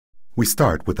We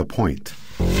start with a point.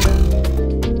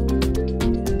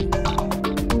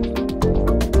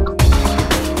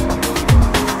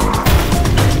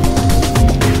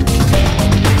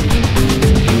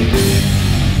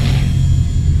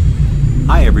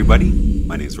 Hi everybody,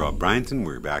 my name is Rob Bryanton.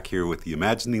 We're back here with the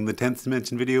Imagining the 10th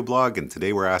Dimension video blog, and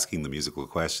today we're asking the musical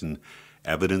question,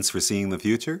 evidence for seeing the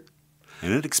future?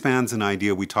 And it expands an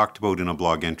idea we talked about in a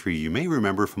blog entry you may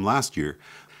remember from last year,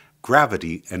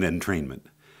 gravity and entrainment.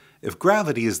 If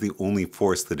gravity is the only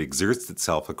force that exerts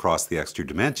itself across the extra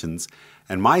dimensions,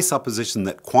 and my supposition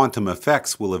that quantum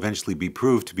effects will eventually be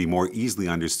proved to be more easily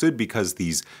understood because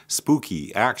these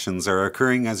spooky actions are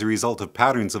occurring as a result of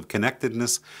patterns of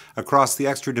connectedness across the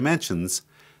extra dimensions,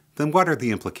 then what are the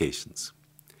implications?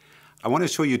 I want to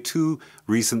show you two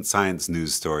recent science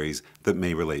news stories that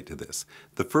may relate to this.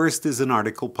 The first is an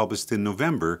article published in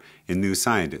November in New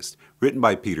Scientist, written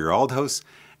by Peter Aldhaus,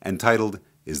 and titled,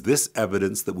 "Is this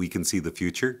evidence that we can see the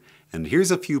future?" And here's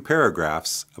a few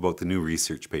paragraphs about the new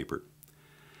research paper.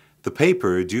 The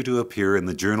paper, due to appear in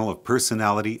the Journal of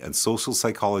Personality and Social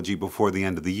Psychology before the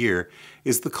end of the year,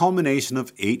 is the culmination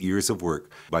of 8 years of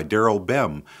work by Daryl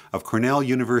Bem of Cornell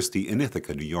University in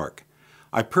Ithaca, New York.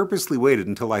 I purposely waited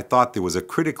until I thought there was a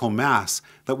critical mass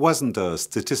that wasn't a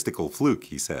statistical fluke,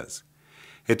 he says.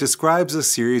 It describes a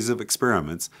series of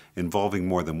experiments involving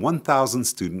more than 1,000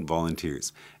 student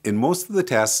volunteers. In most of the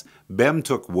tests, Bem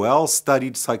took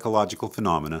well-studied psychological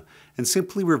phenomena and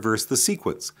simply reversed the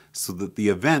sequence so that the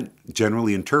event,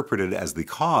 generally interpreted as the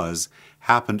cause,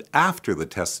 happened after the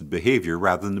tested behavior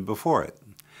rather than before it.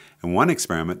 In one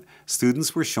experiment,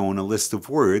 students were shown a list of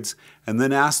words and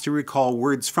then asked to recall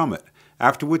words from it,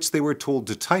 after which they were told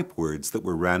to type words that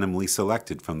were randomly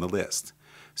selected from the list.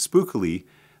 Spookily,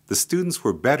 the students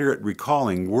were better at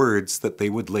recalling words that they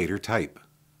would later type.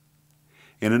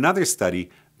 In another study,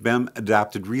 Bem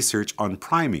adapted research on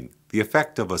priming, the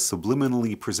effect of a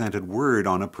subliminally presented word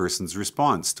on a person's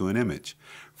response to an image.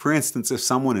 For instance, if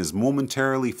someone is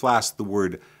momentarily flashed the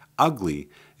word ugly,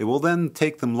 it will then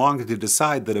take them longer to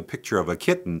decide that a picture of a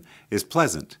kitten is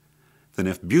pleasant than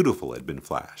if beautiful had been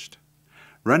flashed.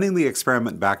 Running the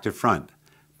experiment back to front,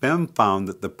 Bem found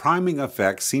that the priming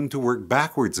effect seemed to work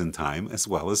backwards in time as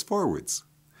well as forwards.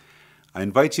 I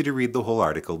invite you to read the whole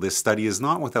article. This study is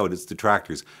not without its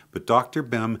detractors, but Dr.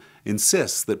 Bem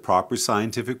insists that proper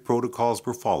scientific protocols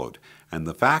were followed, and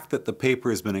the fact that the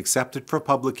paper has been accepted for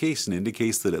publication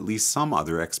indicates that at least some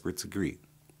other experts agree.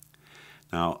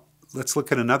 Now, let's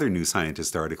look at another New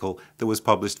Scientist article that was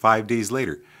published 5 days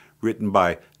later, written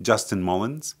by Justin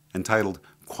Mullins, entitled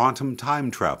 "Quantum Time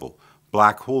Travel,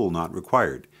 Black Hole Not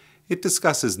Required." It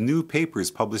discusses new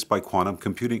papers published by quantum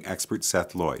computing expert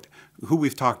Seth Lloyd, who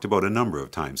we've talked about a number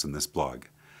of times in this blog.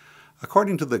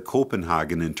 According to the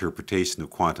Copenhagen interpretation of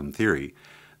quantum theory,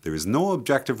 there is no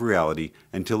objective reality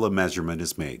until a measurement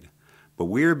is made. But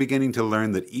we are beginning to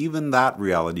learn that even that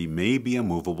reality may be a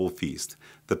movable feast.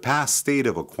 The past state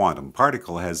of a quantum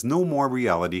particle has no more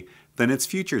reality than its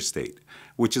future state,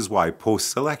 which is why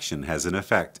post-selection has an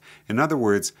effect. In other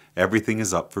words, everything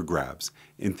is up for grabs.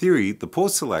 In theory, the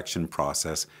post-selection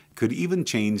process could even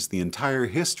change the entire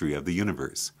history of the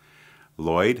universe.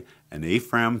 Lloyd and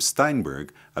Ephraim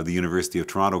Steinberg of the University of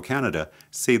Toronto, Canada,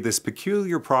 say this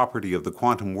peculiar property of the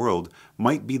quantum world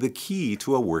might be the key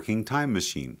to a working time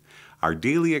machine. Our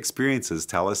daily experiences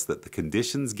tell us that the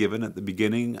conditions given at the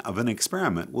beginning of an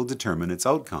experiment will determine its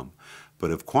outcome.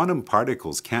 But if quantum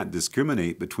particles can't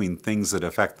discriminate between things that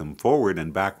affect them forward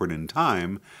and backward in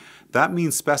time, that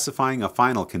means specifying a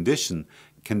final condition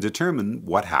can determine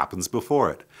what happens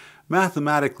before it.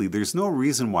 Mathematically, there's no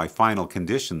reason why final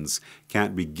conditions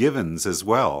can't be givens as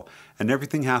well, and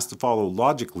everything has to follow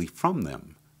logically from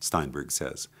them, Steinberg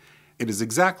says. It is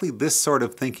exactly this sort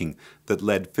of thinking that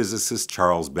led physicist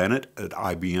Charles Bennett at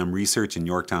IBM Research in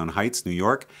Yorktown Heights, New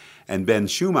York, and Ben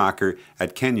Schumacher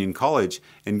at Kenyon College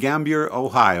in Gambier,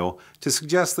 Ohio, to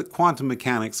suggest that quantum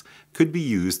mechanics could be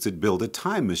used to build a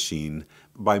time machine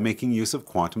by making use of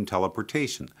quantum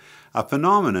teleportation, a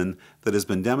phenomenon that has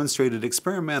been demonstrated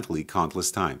experimentally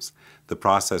countless times. The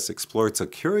process exploits a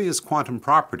curious quantum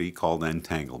property called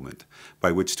entanglement,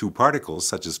 by which two particles,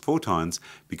 such as photons,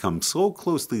 become so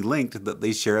closely linked that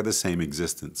they share the same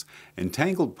existence.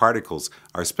 Entangled particles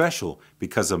are special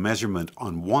because a measurement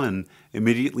on one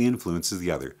immediately influences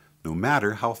the other, no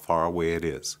matter how far away it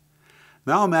is.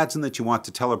 Now imagine that you want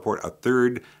to teleport a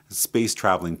third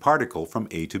space-traveling particle from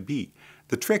A to B.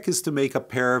 The trick is to make a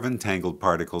pair of entangled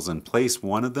particles and place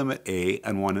one of them at A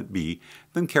and one at B,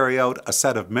 then carry out a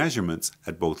set of measurements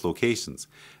at both locations.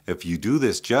 If you do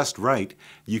this just right,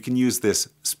 you can use this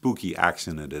spooky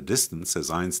action at a distance, as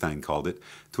Einstein called it,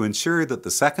 to ensure that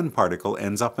the second particle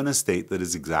ends up in a state that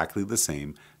is exactly the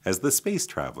same as the space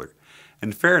traveler.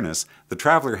 In fairness, the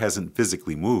traveler hasn't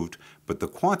physically moved, but the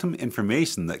quantum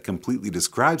information that completely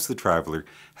describes the traveler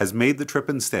has made the trip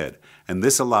instead, and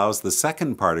this allows the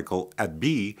second particle at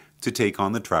B to take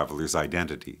on the traveler's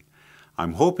identity.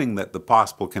 I'm hoping that the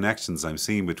possible connections I'm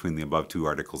seeing between the above two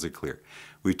articles are clear.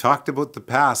 We've talked about the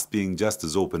past being just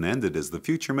as open-ended as the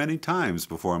future many times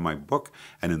before in my book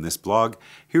and in this blog.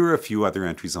 Here are a few other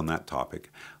entries on that topic.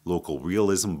 Local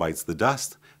realism bites the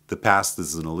dust. The past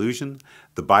is an illusion,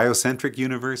 the biocentric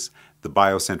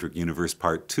universe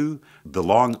part 2, the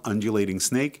long undulating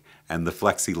snake, and the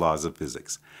flexi laws of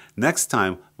physics. Next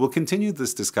time, we'll continue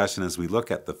this discussion as we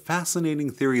look at the fascinating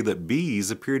theory that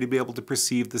bees appear to be able to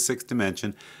perceive the sixth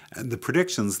dimension and the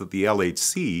predictions that the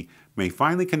LHC may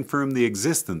finally confirm the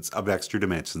existence of extra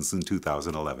dimensions in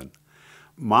 2011.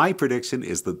 My prediction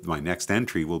is that my next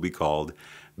entry will be called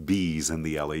Bees and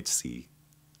the LHC.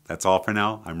 That's all for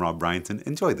now. I'm Rob Bryanton.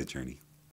 Enjoy the journey.